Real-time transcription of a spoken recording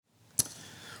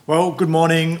Well, good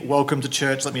morning. Welcome to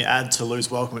church. Let me add to Lou's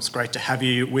welcome. It's great to have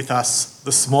you with us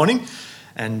this morning.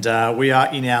 And we are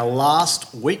in our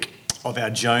last week of our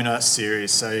Jonah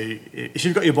series. So if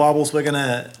you've got your Bibles, we're going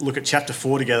to look at chapter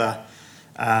 4 together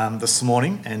this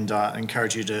morning. And I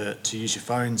encourage you to use your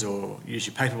phones or use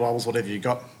your paper Bibles, whatever you've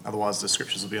got. Otherwise, the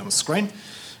scriptures will be on the screen.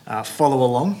 Follow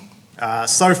along.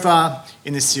 So far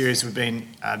in this series, we've been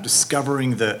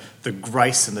discovering the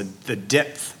grace and the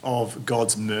depth of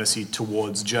God's mercy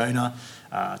towards Jonah,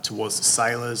 towards the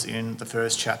sailors in the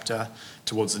first chapter,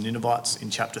 towards the Ninevites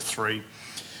in chapter 3.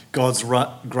 God's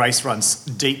grace runs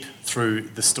deep through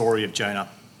the story of Jonah.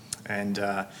 And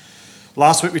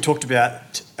last week we talked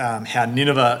about how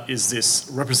Nineveh is this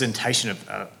representation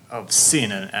of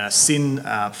sin and a sin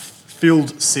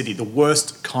filled city, the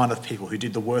worst kind of people who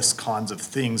did the worst kinds of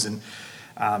things. And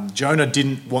Jonah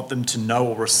didn't want them to know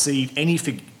or receive any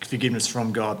forgiveness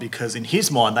from God because in his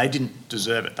mind they didn't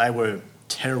deserve it. They were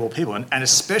terrible people, and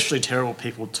especially terrible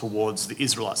people towards the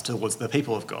Israelites, towards the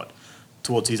people of God,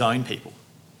 towards his own people.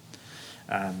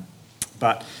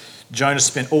 But Jonah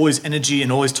spent all his energy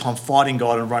and all his time fighting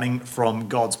God and running from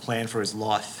God's plan for his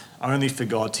life, only for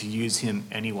God to use him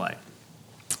anyway.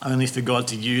 Only for God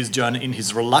to use Jonah in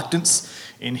his reluctance,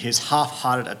 in his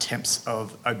half-hearted attempts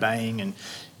of obeying and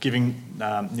giving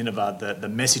Nineveh the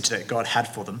message that God had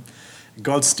for them.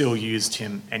 God still used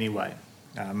him anyway,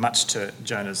 much to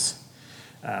Jonah's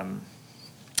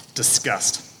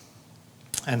disgust.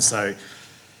 And so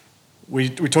we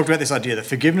talked about this idea that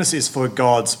forgiveness is for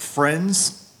God's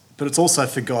friends, but it's also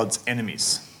for God's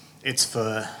enemies. It's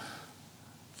for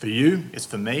you, it's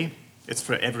for me, it's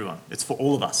for everyone. It's for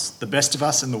all of us, the best of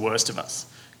us and the worst of us.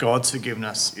 God's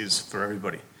forgiveness is for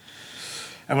everybody.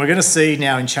 And we're going to see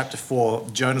now in chapter 4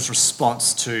 Jonah's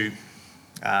response to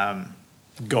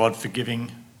God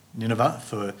forgiving Nineveh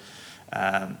for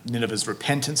Nineveh's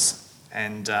repentance.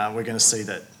 And we're going to see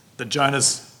that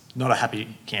Jonah's not a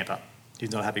happy camper.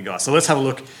 He's not a happy guy. So let's have a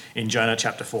look in Jonah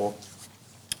chapter 4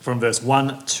 from verse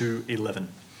 1 to 11.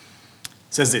 It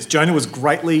says this: Jonah was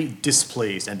greatly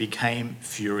displeased and became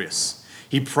furious.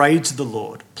 He prayed to the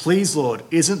Lord, "Please, Lord,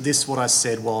 isn't this what I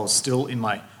said while I was still in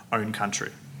my own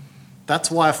country?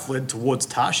 That's why I fled towards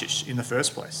Tarshish in the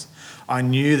first place. I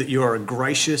knew that you are a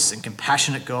gracious and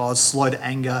compassionate God, slow to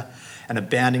anger and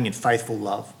abounding in faithful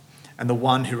love, and the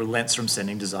one who relents from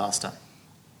sending disaster.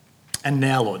 And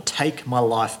now, Lord, take my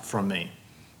life from me.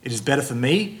 It is better for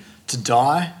me to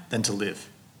die than to live."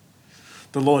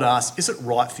 The Lord asked, "Is it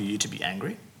right for you to be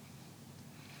angry?"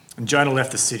 And Jonah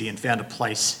left the city and found a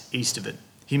place east of it.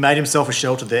 He made himself a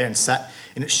shelter there and sat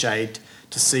in its shade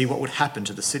to see what would happen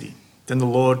to the city. Then the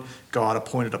Lord God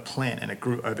appointed a plant, and it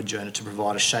grew over Jonah to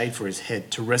provide a shade for his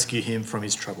head, to rescue him from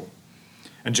his trouble.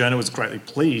 And Jonah was greatly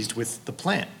pleased with the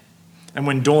plant. And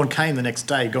when dawn came the next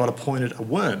day, God appointed a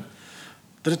worm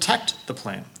that attacked the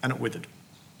plant, and it withered.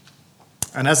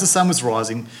 And as the sun was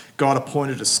rising, God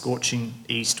appointed a scorching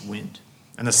east wind.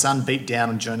 And the sun beat down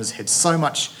on Jonah's head so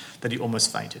much that he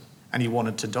almost fainted, and he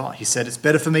wanted to die. He said, "It's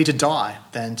better for me to die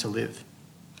than to live."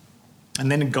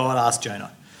 And then God asked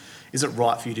Jonah, "Is it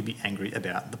right for you to be angry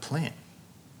about the plant?"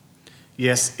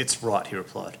 "Yes, it's right," he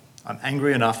replied. "I'm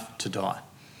angry enough to die."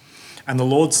 And the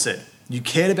Lord said, "You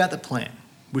cared about the plant,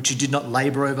 which you did not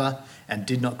labour over and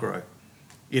did not grow.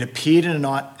 It appeared in a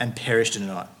night and perished in a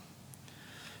night.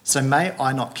 So may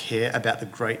I not care about the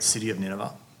great city of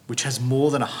Nineveh, which has more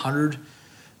than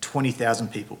 120,000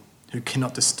 people who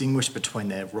cannot distinguish between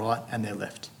their right and their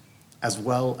left, as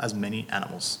well as many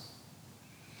animals."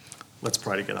 Let's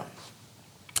pray together.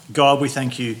 God, we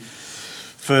thank you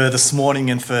for this morning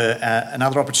and for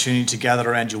another opportunity to gather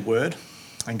around your word.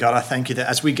 And God, I thank you that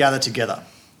as we gather together,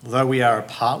 although we are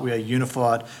apart, we are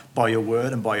unified by your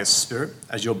word and by your spirit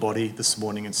as your body this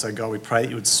morning. And so, God, we pray that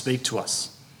you would speak to us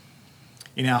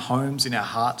in our homes, in our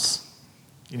hearts,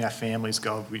 in our families.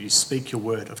 God, would you speak your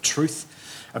word of truth,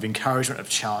 of encouragement, of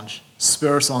challenge.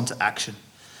 Spur us on to action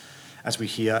as we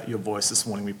hear your voice this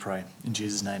morning, we pray. In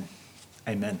Jesus' name,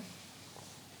 amen.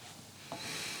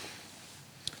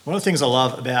 One of the things I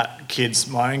love about kids,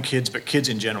 my own kids, but kids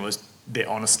in general, is their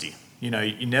honesty. You know,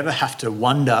 you never have to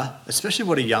wonder, especially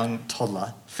what a young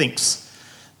toddler thinks.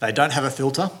 They don't have a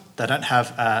filter. They don't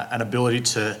have an ability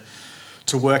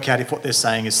to work out if what they're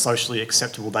saying is socially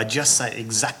acceptable. They just say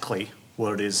exactly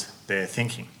what it is they're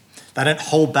thinking. They don't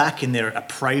hold back in their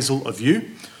appraisal of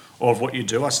you or of what you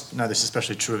do. I know this is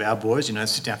especially true of our boys. You know,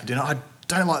 sit down for dinner, "I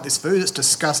don't like this food, it's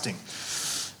disgusting."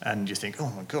 And you think, "Oh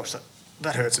my gosh,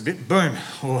 that hurts a bit." Boom.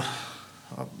 Or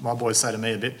my boys say to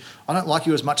me a bit, "I don't like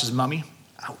you as much as mummy."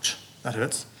 Ouch, that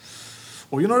hurts.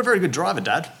 Or, "You're not a very good driver,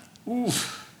 Dad." Ooh,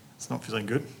 it's not feeling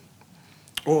good.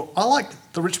 Or I like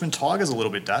the Richmond Tigers a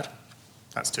little bit, Dad.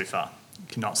 That's too far. You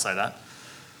cannot say that.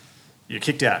 You're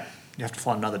kicked out. You have to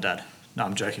find another dad. No,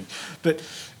 I'm joking. But,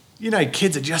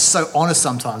 kids are just so honest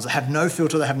sometimes. They have no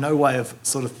filter. They have no way of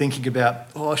sort of thinking about,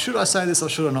 oh, should I say this or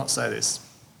should I not say this?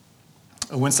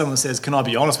 Or when someone says, can I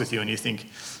be honest with you? And you think,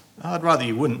 oh, I'd rather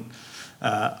you wouldn't.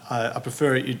 I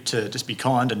prefer you to just be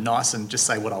kind and nice and just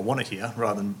say what I want to hear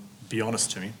rather than be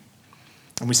honest to me.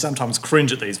 And we sometimes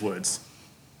cringe at these words.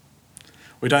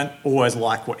 We don't always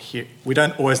like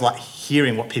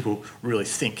hearing what people really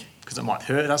think because it might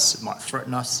hurt us, it might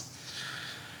threaten us,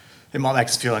 it might make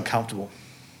us feel uncomfortable.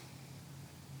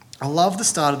 I love the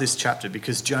start of this chapter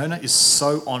because Jonah is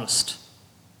so honest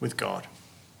with God.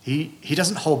 He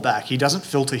doesn't hold back. He doesn't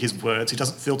filter his words. He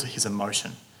doesn't filter his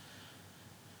emotion.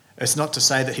 It's not to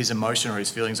say that his emotion or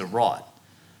his feelings are right,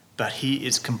 but he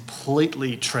is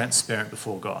completely transparent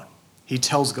before God. He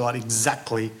tells God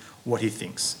exactly what he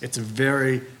thinks. It's a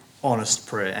very honest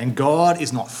prayer. And God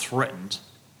is not threatened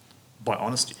by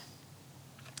honesty.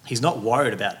 He's not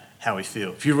worried about how we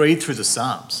feel. If you read through the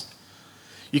Psalms,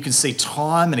 you can see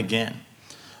time and again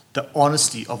the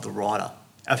honesty of the writer,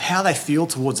 of how they feel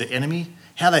towards the enemy,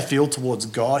 how they feel towards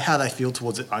God, how they feel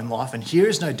towards their own life. And here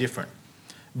is no different.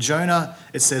 Jonah,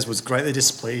 it says, was greatly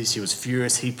displeased. He was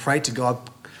furious. He prayed to God,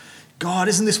 God,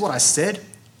 isn't this what I said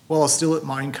while I was still at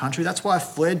my own country? That's why I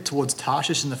fled towards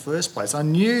Tarshish in the first place. I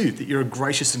knew that you're a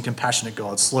gracious and compassionate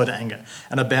God, slow to anger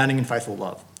and abounding in faithful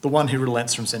love, the one who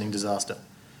relents from sending disaster.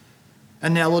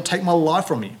 And now, Lord, take my life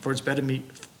from me, for it's better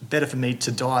for me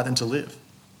to die than to live.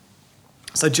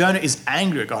 So Jonah is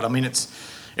angry at God. I mean,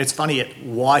 it's funny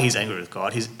why he's angry with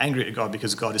God. He's angry at God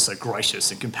because God is so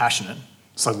gracious and compassionate,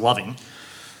 so loving.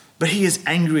 But he is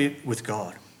angry with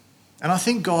God. And I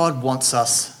think God wants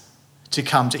us to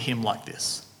come to him like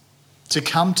this, to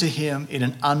come to him in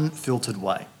an unfiltered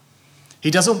way.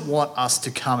 He doesn't want us to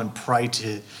come and pray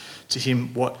to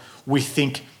him what we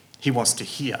think he wants to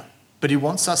hear, but he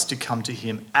wants us to come to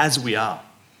him as we are,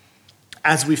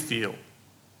 as we feel,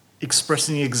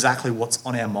 expressing exactly what's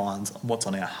on our minds and what's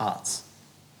on our hearts.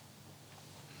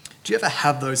 Do you ever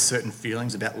have those certain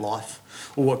feelings about life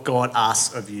or what God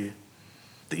asks of you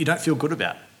that you don't feel good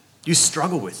about, you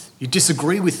struggle with, you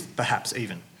disagree with perhaps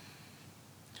even?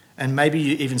 And maybe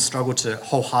you even struggle to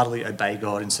wholeheartedly obey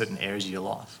God in certain areas of your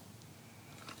life.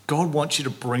 God wants you to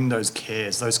bring those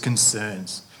cares, those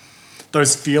concerns,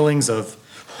 those feelings of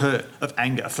hurt, of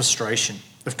anger, of frustration,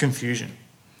 of confusion.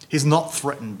 He's not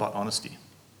threatened by honesty.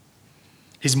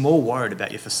 He's more worried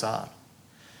about your facade.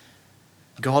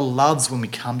 God loves when we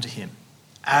come to him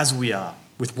as we are,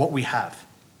 with what we have.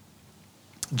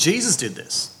 Jesus did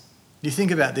this. You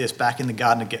think about this back in the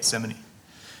Garden of Gethsemane.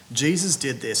 Jesus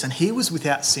did this, and he was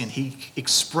without sin. He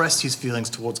expressed his feelings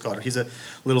towards God. Here's a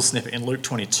little snippet in Luke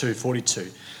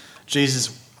 22:42. Jesus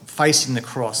facing the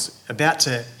cross, about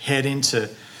to head into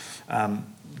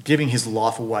giving his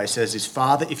life away, says, "His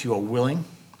Father, if you are willing,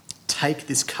 take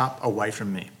this cup away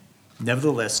from me.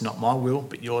 Nevertheless, not my will,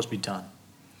 but yours be done."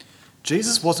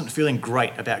 Jesus wasn't feeling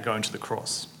great about going to the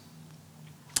cross.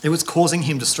 It was causing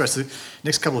him distress. The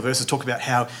next couple of verses talk about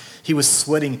how he was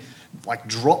sweating like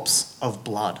drops of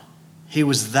blood. He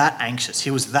was that anxious. He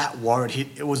was that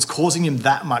worried. It was causing him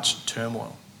that much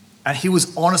turmoil. And he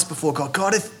was honest before God.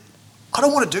 God, if I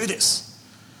don't want to do this.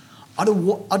 I do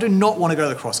not want to go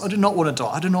to the cross. I do not want to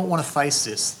die. I do not want to face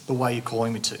this the way you're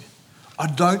calling me to. I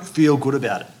don't feel good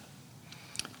about it.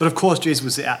 But of course, Jesus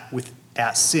was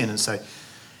without sin, and so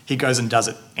he goes and does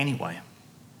it anyway.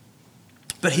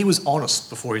 But he was honest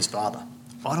before his Father.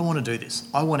 I don't want to do this.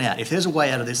 I want out. If there's a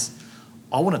way out of this,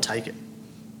 I want to take it.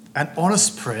 An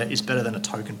honest prayer is better than a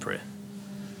token prayer.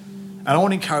 And I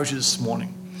want to encourage you this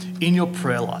morning, in your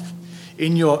prayer life,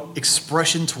 in your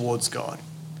expression towards God,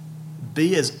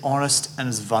 be as honest and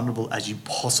as vulnerable as you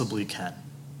possibly can.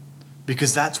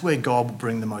 Because that's where God will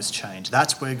bring the most change.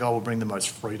 That's where God will bring the most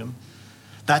freedom.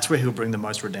 That's where he'll bring the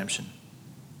most redemption.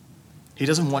 He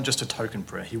doesn't want just a token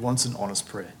prayer. He wants an honest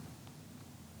prayer.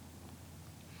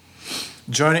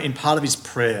 Jonah, in part of his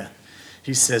prayer,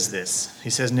 he says this. He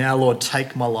says, "Now, Lord,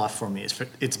 take my life from me.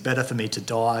 It's better for me to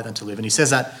die than to live." And he says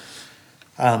that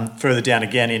further down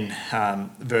again in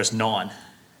verse 9.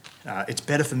 It's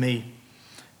better for me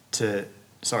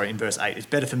in verse 8, it's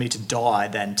better for me to die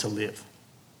than to live.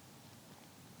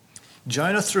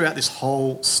 Jonah, throughout this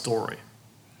whole story,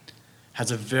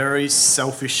 has a very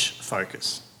selfish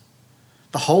focus.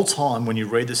 The whole time when you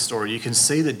read this story, you can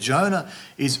see that Jonah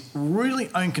is really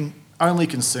only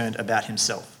concerned about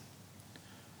himself,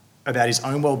 about his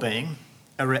own well-being,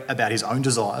 about his own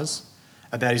desires,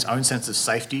 about his own sense of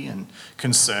safety and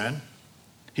concern.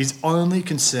 He's only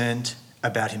concerned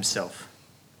about himself.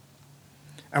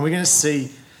 And we're going to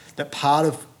see that part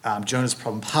of Jonah's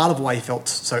problem, part of why he felt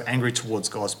so angry towards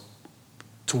God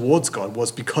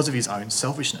was because of his own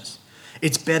selfishness.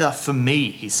 It's better for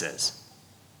me, he says.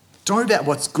 Don't worry about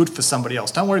what's good for somebody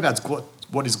else. Don't worry about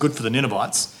what is good for the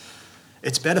Ninevites.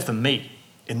 It's better for me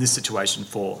in this situation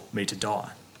for me to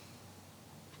die.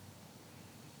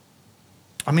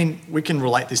 I mean, we can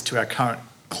relate this to our current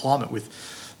climate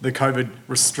with the COVID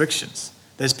restrictions.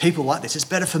 There's people like this. It's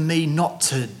better for me not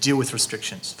to deal with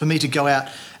restrictions, for me to go out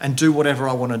and do whatever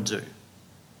I want to do.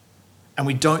 And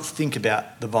we don't think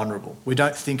about the vulnerable. We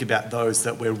don't think about those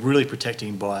that we're really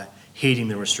protecting by heeding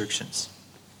the restrictions.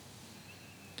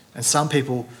 And some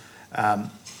people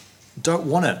don't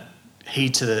want to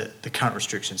heed to the current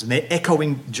restrictions, and they're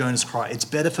echoing Jonah's cry. It's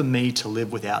better for me to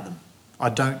live without them. I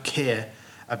don't care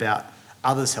about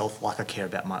others' health like I care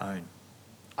about my own.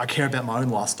 I care about my own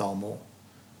lifestyle more.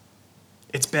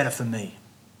 It's better for me.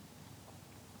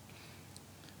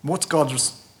 What's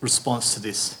God's response to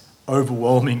this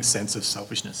overwhelming sense of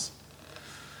selfishness?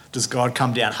 Does God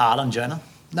come down hard on Jonah?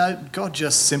 No, God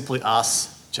just simply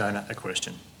asks Jonah a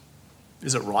question.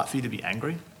 Is it right for you to be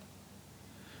angry?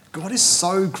 God is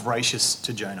so gracious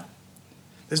to Jonah.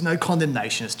 There's no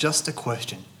condemnation, it's just a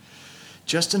question.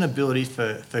 Just an ability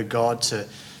for God to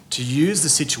use the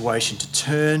situation to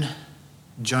turn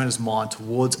Jonah's mind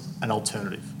towards an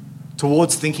alternative,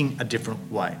 towards thinking a different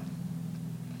way.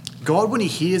 God, when he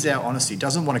hears our honesty,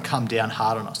 doesn't want to come down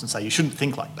hard on us and say, you shouldn't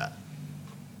think like that.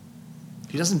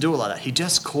 He doesn't do it like that. He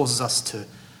just causes us to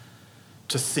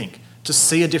think, to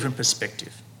see a different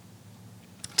perspective,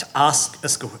 to ask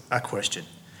us a question.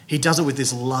 He does it with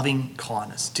this loving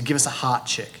kindness, to give us a heart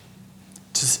check,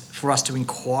 for us to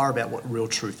inquire about what real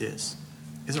truth is.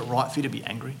 Is it right for you to be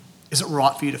angry? Is it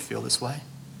right for you to feel this way?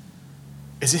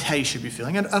 Is this how you should be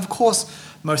feeling? And of course,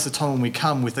 most of the time when we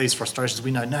come with these frustrations,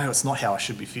 we know, no, it's not how I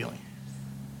should be feeling.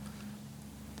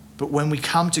 But when we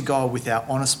come to God with our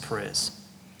honest prayers,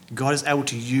 God is able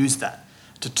to use that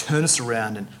to turn us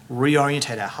around and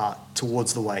reorientate our heart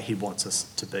towards the way he wants us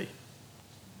to be.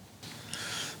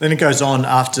 Then it goes on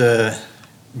after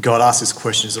God asks this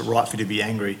question, is it right for you to be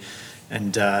angry?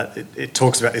 And it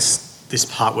talks about this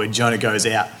part where Jonah goes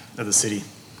out of the city.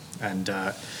 And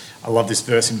I love this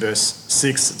verse in verse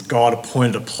 6. God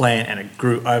appointed a plant and it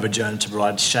grew over Jonah to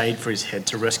provide shade for his head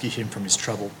to rescue him from his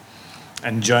trouble.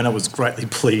 And Jonah was greatly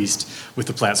pleased with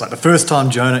the plant. It's like the first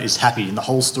time Jonah is happy in the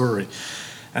whole story.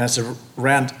 And it's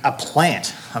around a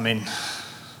plant. I mean,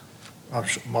 I'm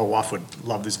sure my wife would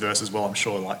love this verse as well, I'm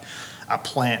sure. Like a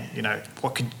plant,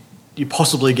 what could you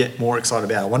possibly get more excited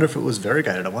about? I wonder if it was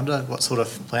variegated. I wonder what sort of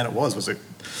plant it was. Was it...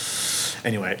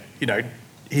 Anyway,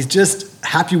 he's just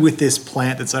happy with this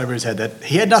plant that's over his head that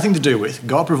he had nothing to do with.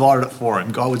 God provided it for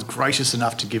him. God was gracious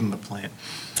enough to give him the plant.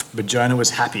 But Jonah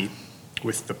was happy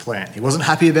with the plant. He wasn't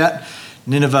happy about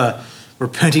Nineveh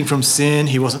repenting from sin.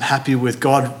 He wasn't happy with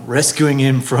God rescuing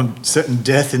him from certain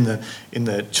death in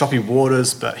the choppy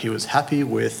waters, but he was happy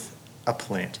with a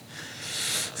plant.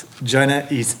 Jonah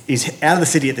is out of the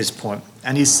city at this point,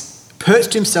 and he's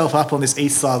perched himself up on this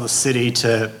east side of the city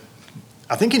to,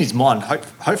 I think in his mind,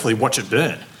 hopefully watch it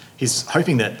burn. He's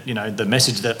hoping that, the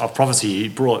message of prophecy he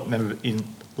brought, remember in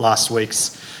last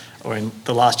week's, or in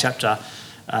the last chapter,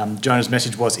 Jonah's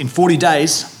message was, in 40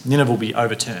 days, Nineveh will be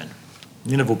overturned.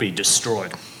 Nineveh will be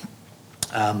destroyed.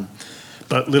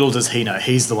 But little does he know,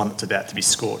 he's the one that's about to be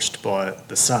scorched by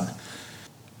the sun.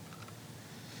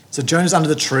 So Jonah's under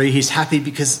the tree. He's happy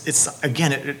because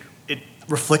it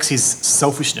reflects his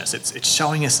selfishness. It's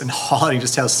showing us and highlighting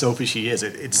just how selfish he is.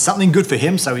 It's something good for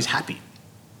him, so he's happy.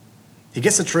 He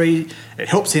gets the tree, it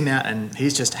helps him out, and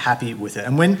he's just happy with it.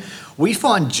 And when we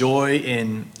find joy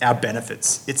in our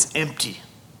benefits, it's empty,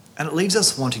 and it leaves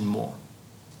us wanting more.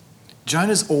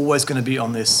 Jonah's always going to be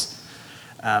on this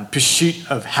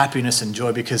pursuit of happiness and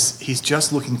joy because he's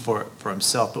just looking for it for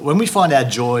himself. But when we find our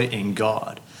joy in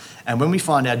God, and when we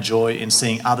find our joy in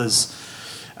seeing others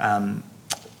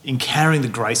in carrying the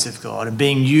grace of God and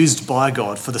being used by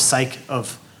God for the sake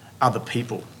of other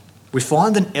people, we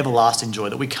find an everlasting joy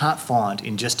that we can't find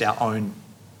in just our own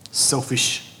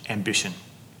selfish ambition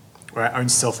or our own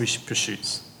selfish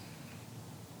pursuits.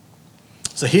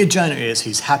 So here Jonah is,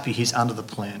 he's happy, he's under the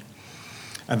plant.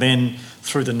 And then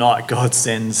through the night, God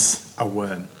sends a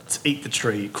worm to eat the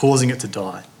tree, causing it to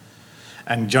die.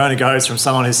 And Jonah goes from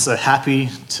someone who's so happy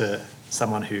to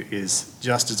someone who is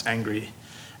just as angry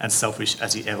and selfish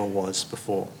as he ever was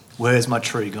before. Where's my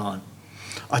tree gone?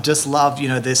 I just love,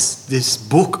 this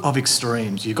book of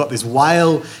extremes. You've got this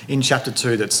whale in chapter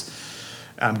 2 that's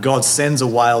God sends a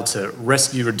whale to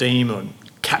rescue, redeem, and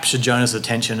capture Jonah's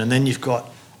attention. And then you've got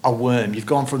a worm. You've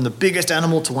gone from the biggest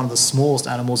animal to one of the smallest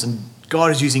animals, and God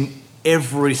is using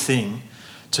everything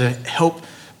to help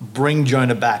bring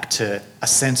Jonah back to a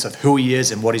sense of who he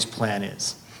is and what his plan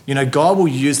is. You know, God will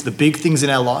use the big things in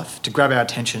our life to grab our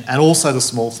attention, and also the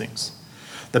small things.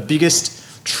 The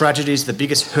biggest tragedies, the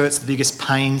biggest hurts, the biggest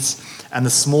pains, and the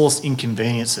smallest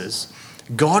inconveniences.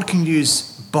 God can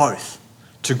use both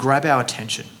to grab our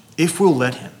attention if we'll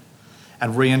let him,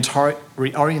 and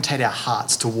reorientate our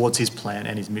hearts towards his plan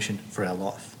and his mission for our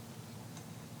life.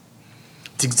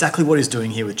 It's exactly what he's doing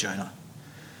here with Jonah.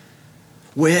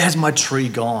 Where has my tree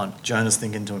gone? Jonah's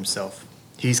thinking to himself.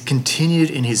 He's continued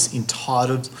in his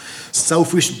entitled,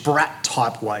 selfish,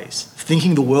 brat-type ways,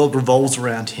 thinking the world revolves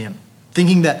around him,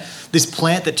 thinking that this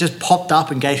plant that just popped up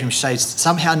and gave him shade,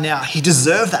 somehow now he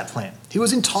deserved that plant. He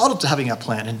was entitled to having a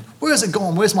plant, and where has it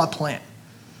gone? Where's my plant?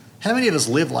 How many of us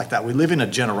live like that? We live in a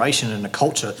generation and a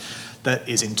culture that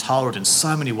is entitled in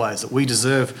so many ways, that we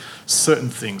deserve certain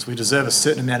things. We deserve a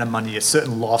certain amount of money, a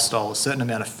certain lifestyle, a certain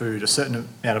amount of food, a certain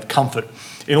amount of comfort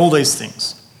in all these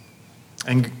things.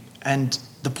 And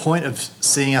the point of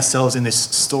seeing ourselves in this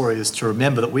story is to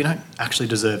remember that we don't actually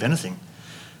deserve anything.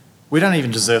 We don't even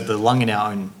deserve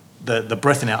the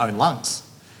breath in our own lungs.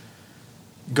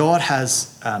 God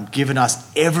has given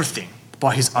us everything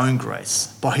by his own grace,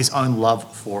 by his own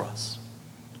love for us.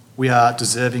 We are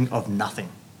deserving of nothing.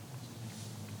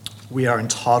 We are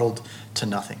entitled to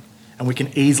nothing. And we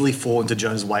can easily fall into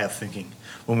Jonah's way of thinking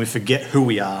when we forget who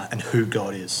we are and who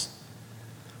God is.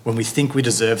 When we think we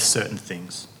deserve certain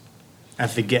things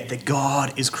and forget that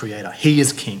God is creator. He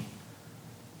is king.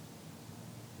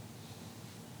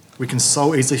 We can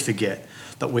so easily forget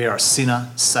that we are a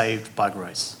sinner saved by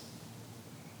grace.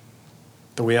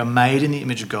 That we are made in the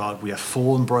image of God. We are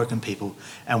fallen, broken people,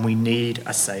 and we need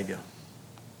a saviour.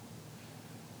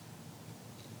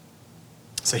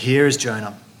 So here is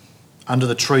Jonah, under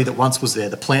the tree that once was there,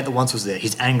 the plant that once was there.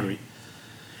 He's angry.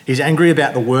 He's angry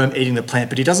about the worm eating the plant,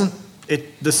 but he doesn't.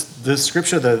 The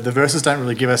scripture, the verses don't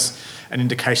really give us an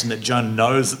indication that Jonah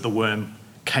knows that the worm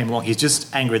came along. He's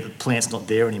just angry that the plant's not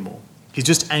there anymore. He's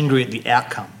just angry at the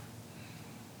outcome.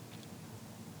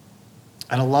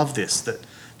 And I love this, that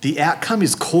the outcome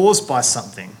is caused by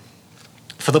something.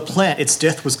 For the plant, its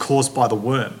death was caused by the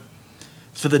worm.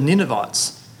 For the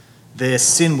Ninevites, their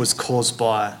sin was caused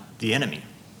by the enemy.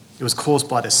 It was caused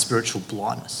by their spiritual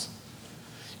blindness.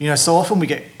 You know, so often we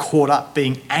get caught up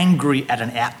being angry at an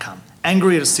outcome,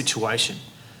 angry at a situation,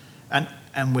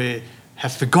 and we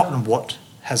have forgotten what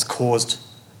has caused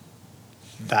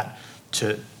that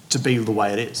to be the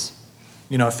way it is.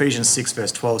 You know, Ephesians 6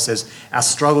 verse 12 says, our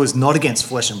struggle is not against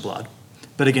flesh and blood,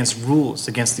 but against rulers,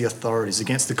 against the authorities,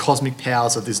 against the cosmic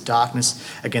powers of this darkness,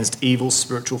 against evil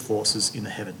spiritual forces in the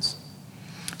heavens.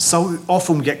 So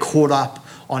often we get caught up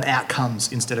on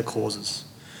outcomes instead of causes.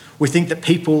 We think that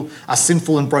people are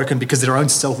sinful and broken because of their own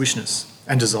selfishness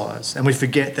and desires, and we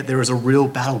forget that there is a real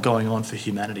battle going on for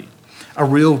humanity, a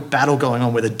real battle going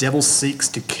on where the devil seeks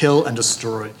to kill and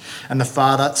destroy, and the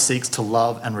Father seeks to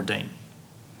love and redeem.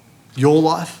 Your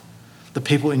life, the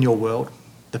people in your world,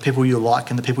 the people you like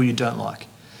and the people you don't like,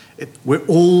 we're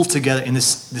all together in this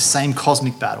same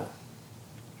cosmic battle.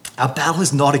 Our battle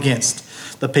is not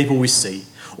against the people we see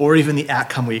or even the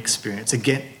outcome we experience,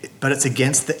 but it's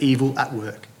against the evil at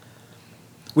work.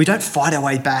 We don't fight our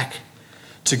way back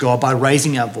to God by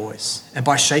raising our voice and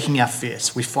by shaking our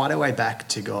fists. We fight our way back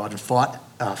to God and fight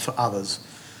for others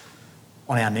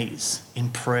on our knees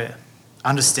in prayer,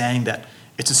 understanding that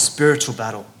it's a spiritual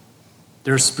battle.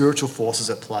 There are spiritual forces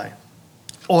at play.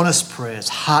 Honest prayers,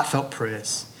 heartfelt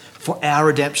prayers for our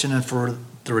redemption and for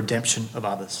the redemption of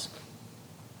others.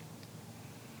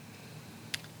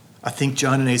 I think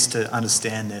Jonah needs to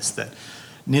understand this, that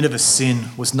Nineveh's sin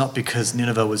was not because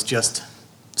Nineveh was just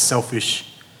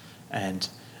selfish and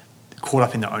caught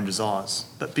up in their own desires,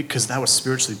 but because they were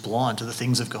spiritually blind to the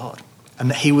things of God, and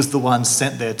that he was the one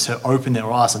sent there to open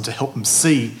their eyes and to help them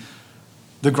see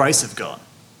the grace of God,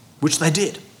 which they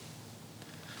did.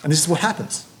 And this is what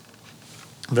happens.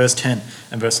 Verse 10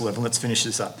 and verse 11, let's finish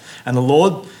this up. And the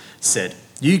Lord said,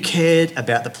 you cared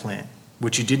about the plant,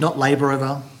 which you did not labour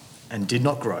over and did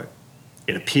not grow.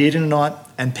 It appeared in a night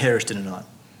and perished in a night.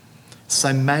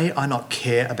 So may I not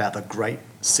care about the great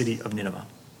city of Nineveh,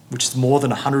 which is more than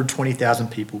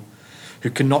 120,000 people who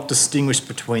cannot distinguish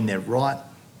between their right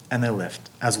and their left,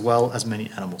 as well as many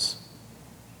animals.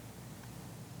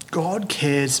 God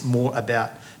cares more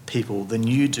about people than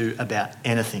you do about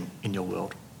anything in your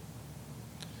world.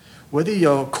 Whether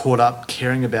you're caught up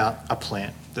caring about a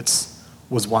plant that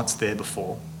was once there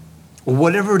before, or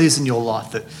whatever it is in your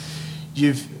life that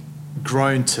you've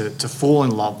grown to fall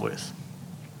in love with,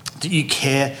 that you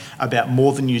care about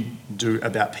more than you do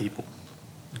about people.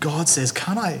 God says,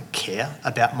 can't I care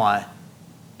about my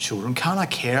children? Can't I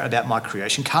care about my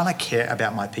creation? Can't I care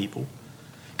about my people?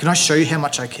 Can I show you how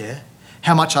much I care?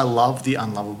 How much I love the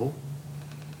unlovable?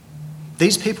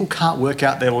 These people can't work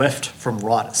out their left from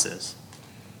right, it says.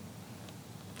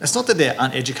 It's not that they're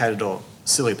uneducated or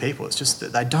silly people. It's just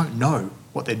that they don't know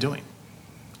what they're doing.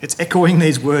 It's echoing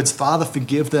these words, Father,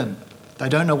 forgive them. They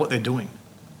don't know what they're doing.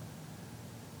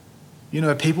 You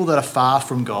know, people that are far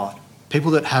from God,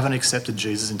 people that haven't accepted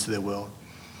Jesus into their world,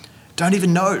 don't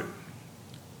even know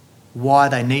why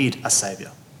they need a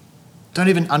saviour. Don't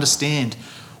even understand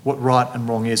what right and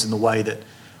wrong is in the way that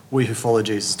we who follow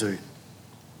Jesus do.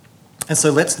 And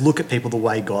so let's look at people the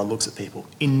way God looks at people,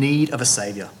 in need of a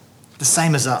saviour, the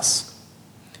same as us.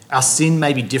 Our sin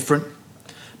may be different,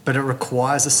 but it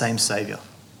requires the same saviour.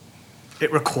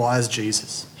 It requires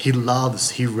Jesus. He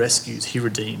loves, he rescues, he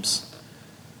redeems.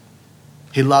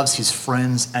 He loves his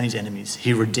friends and his enemies.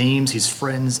 He redeems his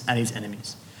friends and his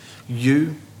enemies.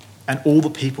 You and all the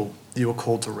people that you are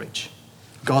called to reach.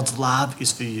 God's love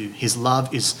is for you. His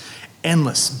love is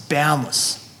endless,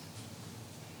 boundless.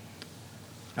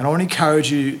 And I want to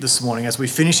encourage you this morning as we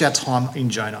finish our time in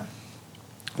Jonah,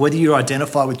 whether you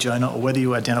identify with Jonah or whether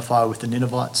you identify with the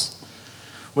Ninevites,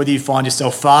 whether you find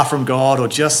yourself far from God or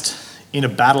just in a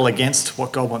battle against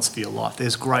what God wants for your life,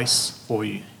 there's grace for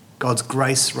you. God's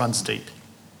grace runs deep.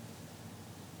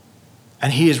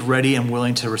 And he is ready and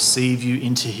willing to receive you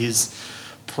into his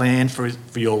plan for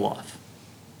your life.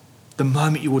 The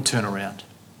moment you will turn around.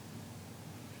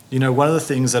 You know, one of the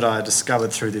things that I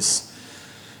discovered through this,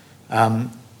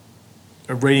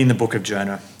 reading the book of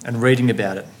Jonah and reading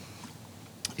about it,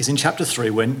 is in chapter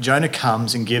 3 when Jonah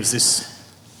comes and gives this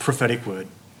prophetic word.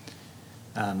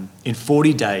 In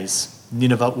 40 days,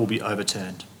 Nineveh will be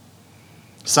overturned.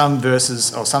 Some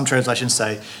verses, or some translations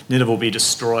say Nineveh will be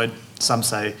destroyed. Some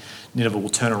say Nineveh will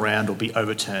turn around or be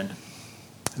overturned.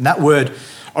 And that word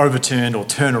overturned or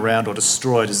turn around or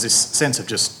destroyed is this sense of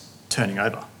just turning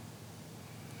over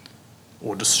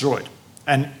or destroyed.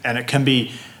 And it can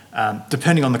be,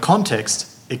 depending on the context,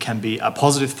 it can be a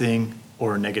positive thing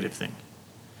or a negative thing.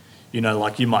 You know,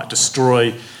 like you might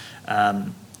destroy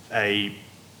a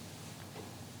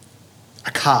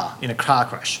car in a car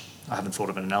crash. I haven't thought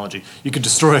of an analogy. You could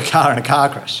destroy a car in a car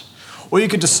crash. Or you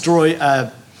could destroy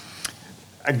a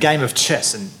game of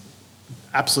chess and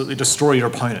absolutely destroy your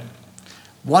opponent.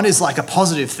 One is like a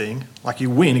positive thing, like you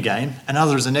win a game, and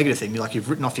another is a negative thing, like you've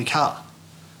written off your car.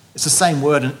 It's the same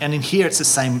word, and in here it's the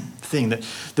same thing,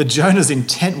 that Jonah's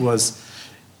intent was,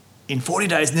 in 40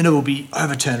 days Nineveh will be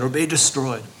overturned or be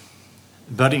destroyed.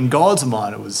 But in God's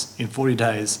mind it was, in 40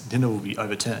 days Nineveh will be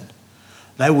overturned.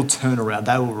 They will turn around,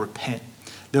 they will repent.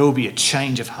 There will be a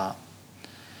change of heart.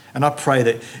 And I pray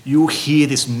that you will hear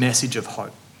this message of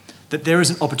hope, that there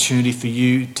is an opportunity for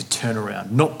you to turn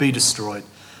around, not be destroyed,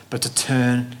 but to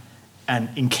turn and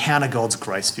encounter God's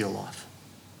grace for your life.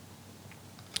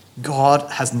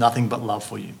 God has nothing but love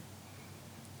for you.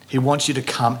 He wants you to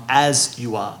come as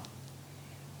you are,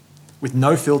 with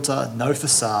no filter, no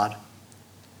facade,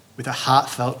 with a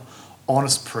heartfelt,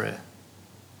 honest prayer.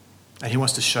 And he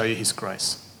wants to show you his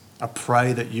grace. I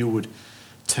pray that you would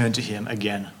turn to him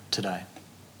again today.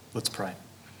 Let's pray.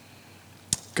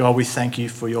 God, we thank you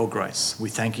for your grace. We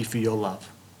thank you for your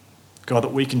love. God,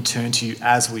 that we can turn to you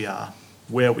as we are,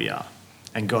 where we are,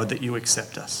 and God, that you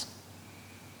accept us.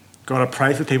 God, I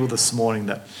pray for people this morning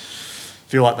that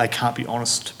feel like they can't be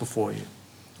honest before you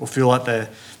or feel like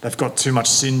they've got too much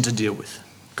sin to deal with.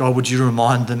 God, would you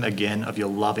remind them again of your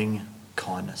loving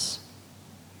kindness,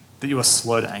 that you are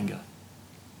slow to anger,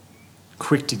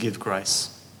 quick to give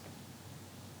grace.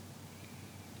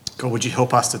 God, would you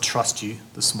help us to trust you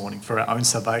this morning for our own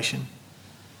salvation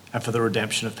and for the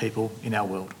redemption of people in our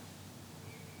world.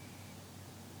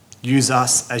 Use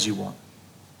us as you want.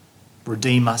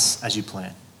 Redeem us as you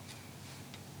plan.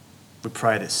 We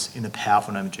pray this in the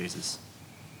powerful name of Jesus.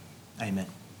 Amen.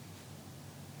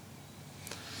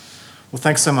 Well,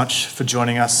 thanks so much for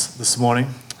joining us this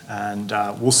morning, and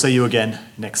we'll see you again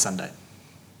next Sunday.